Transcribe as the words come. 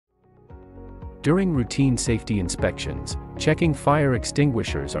During routine safety inspections, checking fire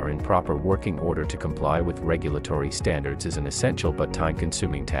extinguishers are in proper working order to comply with regulatory standards is an essential but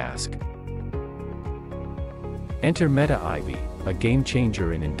time-consuming task. Enter META-aivi, a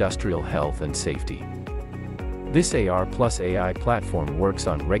game-changer in industrial health and safety. This AR plus AI platform works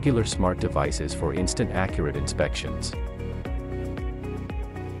on regular smart devices for instant accurate inspections.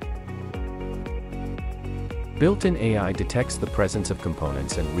 Built-in AI detects the presence of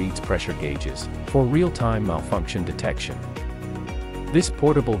components and reads pressure gauges for real-time malfunction detection. This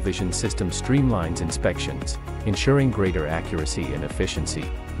portable vision system streamlines inspections, ensuring greater accuracy and efficiency,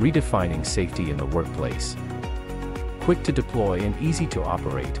 redefining safety in the workplace. Quick to deploy and easy to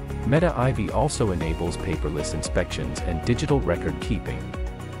operate, META-aivi also enables paperless inspections and digital record keeping.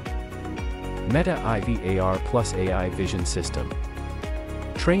 META-aivi AR plus AI vision system.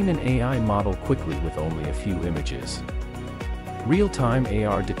 Train an AI model quickly with only a few images. Real-time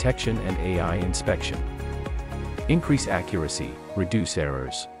AR detection and AI inspection. Increase accuracy, reduce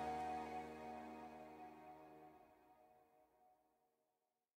errors.